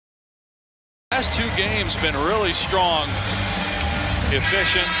Last two games been really strong,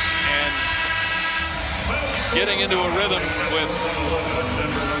 efficient, and getting into a rhythm with.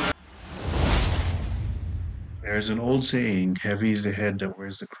 There's an old saying, heavy is the head that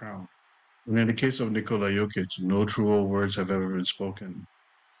wears the crown. And in the case of Nikola Jokic, no truer words have ever been spoken.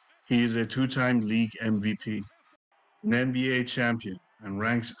 He is a two-time league MVP, an NBA champion, and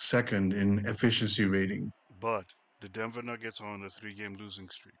ranks second in efficiency rating. But the Denver Nuggets are on a three-game losing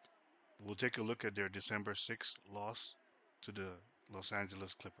streak. We'll take a look at their December 6th loss to the Los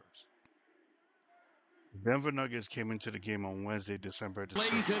Angeles Clippers. The Denver Nuggets came into the game on Wednesday, December the 6th.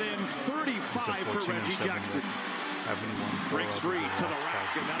 Plays it in 35 for Reggie Jackson. Breaks free to the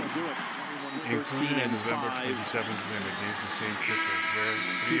rack, and that'll do it. Including in November 27th win against the same Clippers, where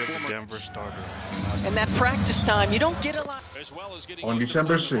three of the Denver starters. And that practice time, you don't get a lot. On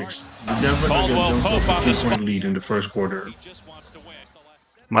December 6th, the Denver Nuggets jumped off a 3-point lead in the first quarter.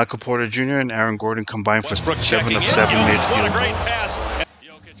 Michael Porter Jr. and Aaron Gordon combined for 7 of 7 made field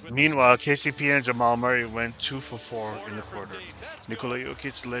goals. Meanwhile, KCP and Jamal Murray went 2 for 4 in the quarter. Nikola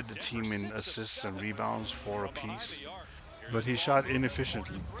Jokic led the team in assists and rebounds, 4 apiece, but he shot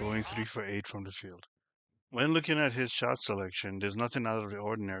inefficiently, going 3 for 8 from the field. When looking at his shot selection, there's nothing out of the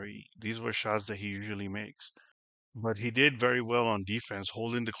ordinary. These were shots that he usually makes. But he did very well on defense,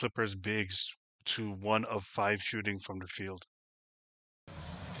 holding the Clippers' bigs to 1 of 5 shooting from the field.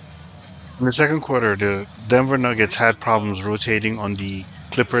 In the second quarter, the Denver Nuggets had problems rotating on the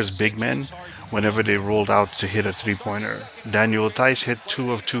Clippers' big men whenever they rolled out to hit a three-pointer. Daniel Theis hit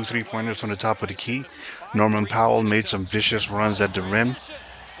 2 of 2 three-pointers from the top of the key. Norman Powell made some vicious runs at the rim.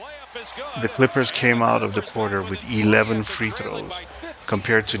 The Clippers came out of the quarter with 11 free throws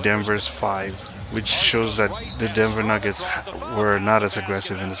compared to Denver's 5, which shows that the Denver Nuggets were not as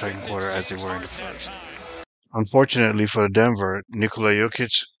aggressive in the second quarter as they were in the first. Unfortunately for Denver, Nikola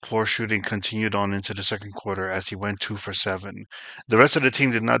Jokic's poor shooting continued on into the second quarter as he went 2 for 7. The rest of the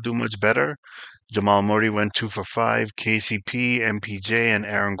team did not do much better. Jamal Murray went 2 for 5. KCP, MPJ, and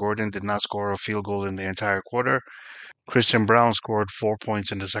Aaron Gordon did not score a field goal in the entire quarter. Christian Brown scored 4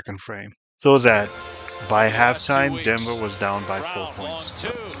 points in the second frame. So that by halftime, Denver was down by 4 points.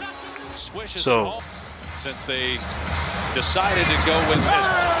 So, since they decided to go with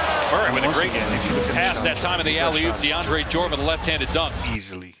Murray with a great pass that time in the alley-oop, DeAndre Jordan with a left-handed dunk.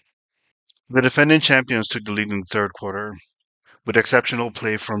 Easily. The defending champions took the lead in the third quarter with exceptional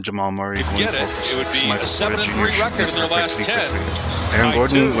play from Jamal Murray going 4 for 6. It would be a 7-3 record in their last 10. Aaron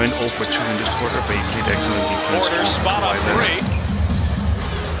Gordon went 0 for 2 in this quarter, but he played excellent defense. Porter spot on 3.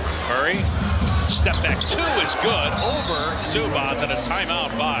 Murray, step back 2 is good over Zubats, and a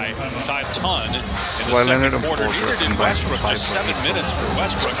timeout by Ty Ton in the second quarter. Neither did Westbrook, just 7 minutes for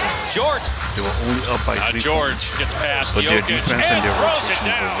Westbrook. George. They were only up by 3 George points, gets past but their Jokic defense and their rotation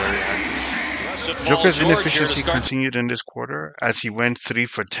were very active. Joker's inefficiency continued in this quarter as he went 3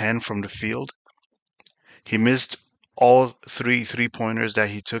 for 10 from the field. He missed all 3 three-pointers that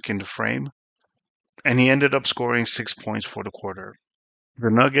he took in the frame, and he ended up scoring 6 points for the quarter. The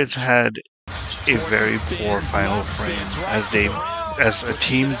Nuggets had a very poor final frame. As a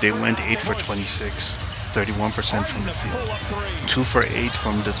team, they went 8 for 26, 31% from the field, 2 for 8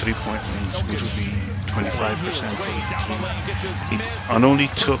 from the three-point range, which would be 25% from the three. He only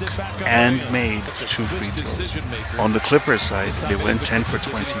took and made 2 free throws. On the Clippers side, they went 10 for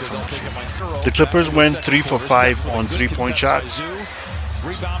 20 from the field. The Clippers went 3 for 5 on three-point shots,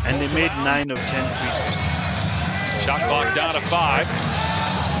 and they made 9 of 10 free throws. Shot clock down to 5.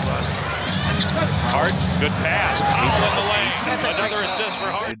 Hart, good pass. Powell in the lane. Another assist for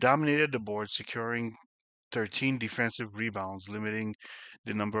Hart. They dominated the board, securing 13 defensive rebounds, limiting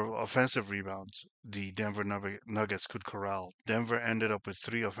the number of offensive rebounds the Denver Nuggets could corral. Denver ended up with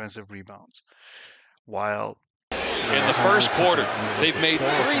 3 offensive rebounds. While in the first quarter, they've made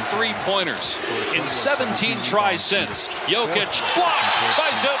 3 three-pointers in 17 tries since. Jokic blocked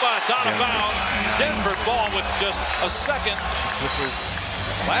by Zubats out of bounds. Denver ball with just a second.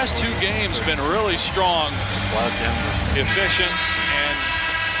 Last 2 games been really strong, efficient, and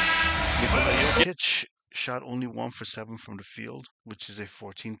Jokic shot only 1 for 7 from the field, which is a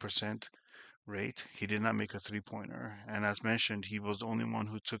 14% rate. He did not make a three-pointer, and as mentioned, he was the only one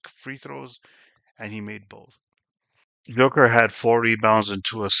who took free throws, and he made both. Joker had 4 rebounds and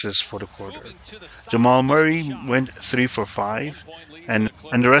 2 assists for the quarter. Jamal Murray went 3 for 5, and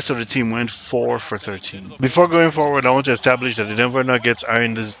the rest of the team went 4 for 13. Before going forward, I want to establish that the Denver Nuggets are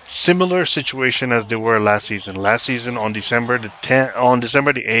in the similar situation as they were last season. Last season, on December the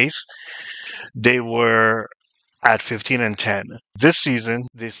 8th, they were at 15-10. This season,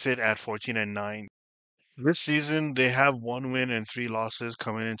 they sit at 14-9. This season, they have 1 win and 3 losses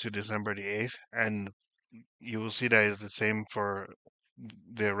coming into December the 8th, and you will see that is the same for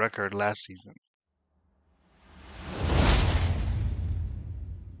their record last season.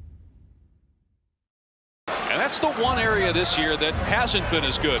 And that's the one area this year that hasn't been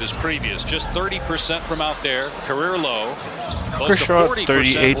as good as previous. Just 30% from out there, career low. Booker shot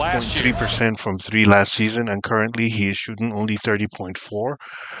 38.3% from 3 last season, and currently he is shooting only 30.4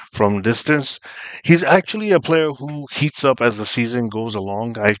 from distance. He's actually a player who heats up as the season goes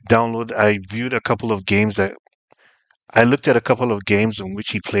along. I viewed a couple of games that I looked at a couple of games in which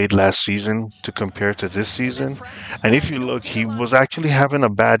he played last season to compare to this season. And if you look, he was actually having a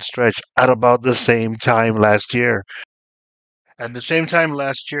bad stretch at about the same time last year. At the same time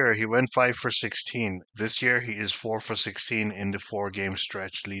last year, he went 5 for 16. This year, he is 4 for 16 in the 4 game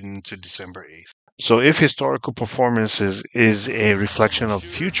stretch leading to December 8th. So if historical performances is a reflection of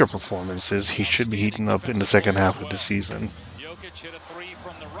future performances, he should be heating up in the second half of the season. Jokic hit a three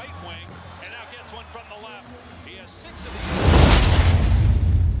from the right wing and now gets one from the left. He has 6 of the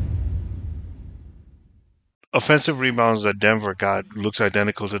offensive rebounds that Denver got looks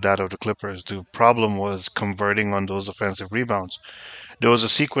identical to that of the Clippers. The problem was converting on those offensive rebounds. There was a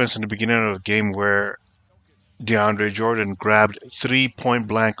sequence in the beginning of the game where DeAndre Jordan grabbed 3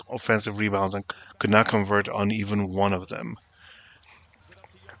 point-blank offensive rebounds and could not convert on even one of them.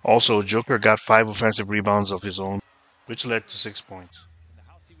 Also, Joker got 5 offensive rebounds of his own, which led to 6 points.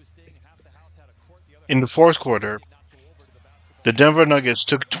 In the fourth quarter, the Denver Nuggets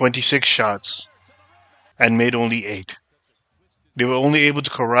took 26 shots and made only 8. They were only able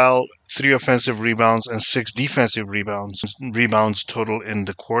to corral 3 offensive rebounds and 6 defensive rebounds total in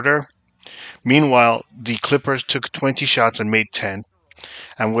the quarter. Meanwhile, the Clippers took 20 shots and made 10,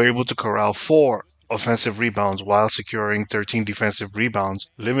 and were able to corral 4 offensive rebounds while securing 13 defensive rebounds,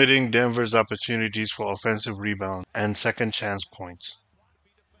 limiting Denver's opportunities for offensive rebounds and second chance points.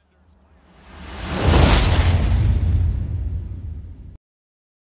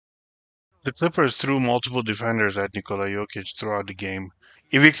 The Clippers threw multiple defenders at Nikola Jokic throughout the game.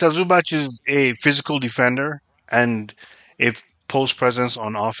 Ivica Zubac is a physical defender and a post presence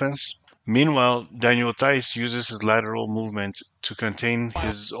on offense. Meanwhile, Daniel Theis uses his lateral movement to contain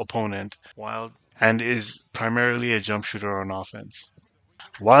his opponent and is primarily a jump shooter on offense.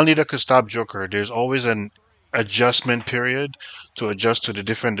 While neither could stop Joker, there's always an adjustment period to adjust to the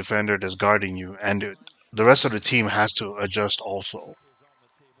different defender that's guarding you, and the rest of the team has to adjust also.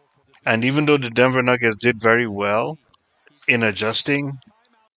 And even though the Denver Nuggets did very well in adjusting,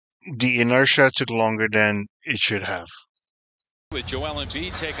 the inertia took longer than it should have. with Joel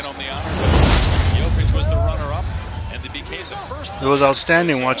Embiid taking home the honor, but Jokic was the runner-up, and it became the first. It was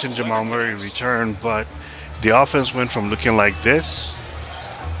outstanding watching Jamal Murray return, but the offense went from looking like this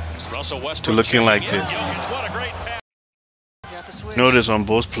to looking like this. Notice on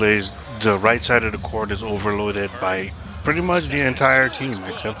both plays, the right side of the court is overloaded by pretty much the entire team,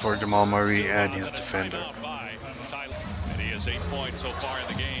 except for Jamal Murray and his defender.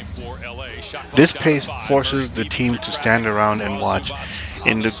 This pace forces the team to stand around and watch.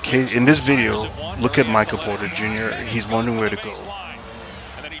 In this video, look at Michael Porter Jr. He's wondering where to go.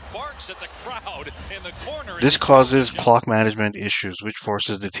 This causes clock management issues, which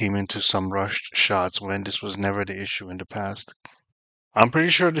forces the team into some rushed shots when this was never the issue in the past. I'm pretty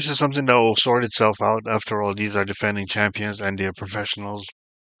sure this is something that will sort itself out. After all, these are defending champions and they're professionals.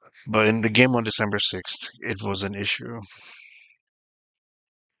 But in the game on December 6th, it was an issue.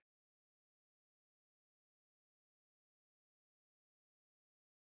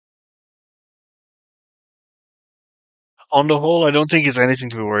 On the whole, I don't think it's anything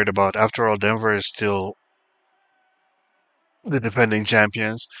to be worried about. After all, Denver is still the defending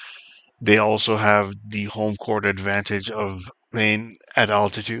champions. They also have the home court advantage of playing at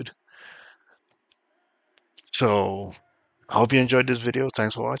altitude. So, I hope you enjoyed this video.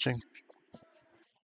 Thanks for watching.